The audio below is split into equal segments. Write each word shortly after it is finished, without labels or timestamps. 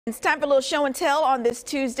It's time for a little show and tell on this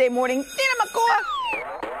Tuesday morning. Dina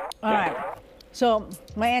McCoy. All right. So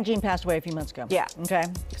my Aunt Jean passed away a few months ago. Yeah. Okay.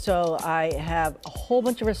 So I have a whole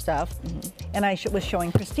bunch of her stuff, and I was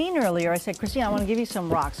showing Christine earlier. I said, Christine, I want to give you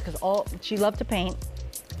some rocks because she loved to paint.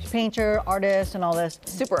 She's a painter, artist, and all this.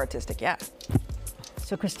 Super artistic, yeah.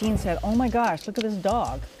 So Christine said, "Oh my gosh, look at this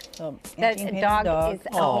dog." So That Aunt Jean dog, painted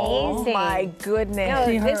is Oh amazing. my goodness. No,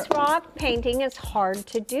 See this her- rock painting is hard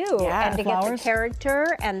to do, Yeah. and to get the Flowers?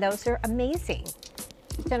 character, and those are amazing.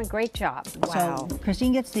 She's done a great job. Wow. So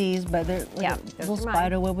Christine gets these, but they're Yeah, like a those little are mine.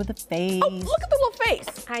 spider web with a face. Oh, look at the little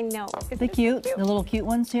face. I know. They're cute. The little cute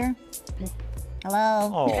ones here.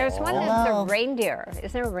 Hello. There's one that's Hello. a reindeer.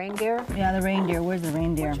 Is there a reindeer? Yeah, the reindeer. Where's the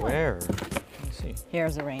reindeer? Where? Let me see.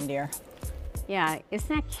 Here's the reindeer. Yeah, isn't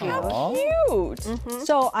that cute? How cute.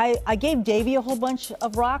 So I gave Davey a whole bunch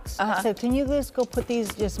of rocks. Uh-huh. I said, can you just go put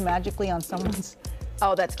these just magically on someone's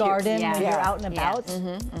Oh, that's cute. garden Yeah. when you're out and Yeah. about?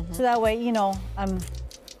 So that way, you know, I'm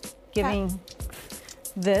giving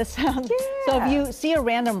this. So if you see a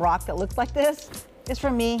random rock that looks like this, it's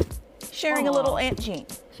from me. Sharing a little Aunt Jean.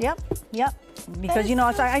 Yep. Because, you know,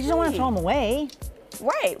 That's so I just don't want to sweet. throw them away.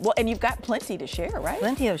 Right. Well, and you've got plenty to share, right?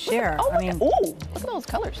 Plenty of share. Oh, I mean, look at those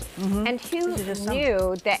colors. And who These are just some.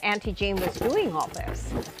 knew that Auntie Jean was doing all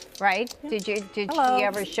this? Right? Did Hello. she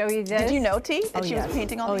ever show you this? Did you know, T, that she yes. was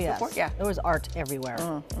painting all these yes. before? Yeah. There was art everywhere.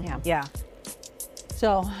 Yeah. Yeah.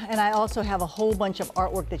 So, and I also have a whole bunch of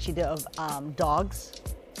artwork that she did of dogs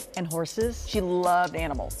and horses She loved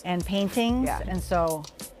animals. and paintings. Yeah. And so,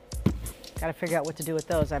 got to figure out what to do with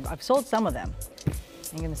those. I've sold some of them.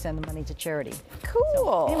 I'm going to send the money to charity.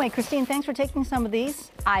 Cool. Anyway, Christine, thanks for taking some of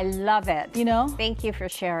these. I love it. You know? Thank you for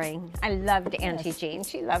sharing. I loved Auntie Jean.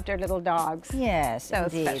 She loved her little dogs. Yes, So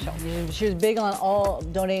indeed. special. She was big on all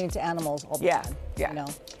donating to animals all the Yeah, time. yeah. You know?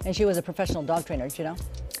 And she was a professional dog trainer, did you know?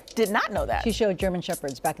 Did not know that. She showed German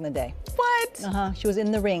Shepherds back in the day. What? She was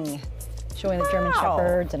in the ring showing the German Wow.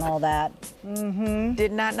 Shepherds and all that.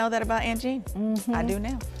 Did not know that about Aunt Jean. I do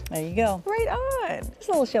now. There you go. Right on. Just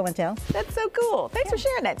a little show and tell. That's so cool. Thanks for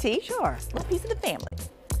sharing that, T. Sure. A little piece of the family.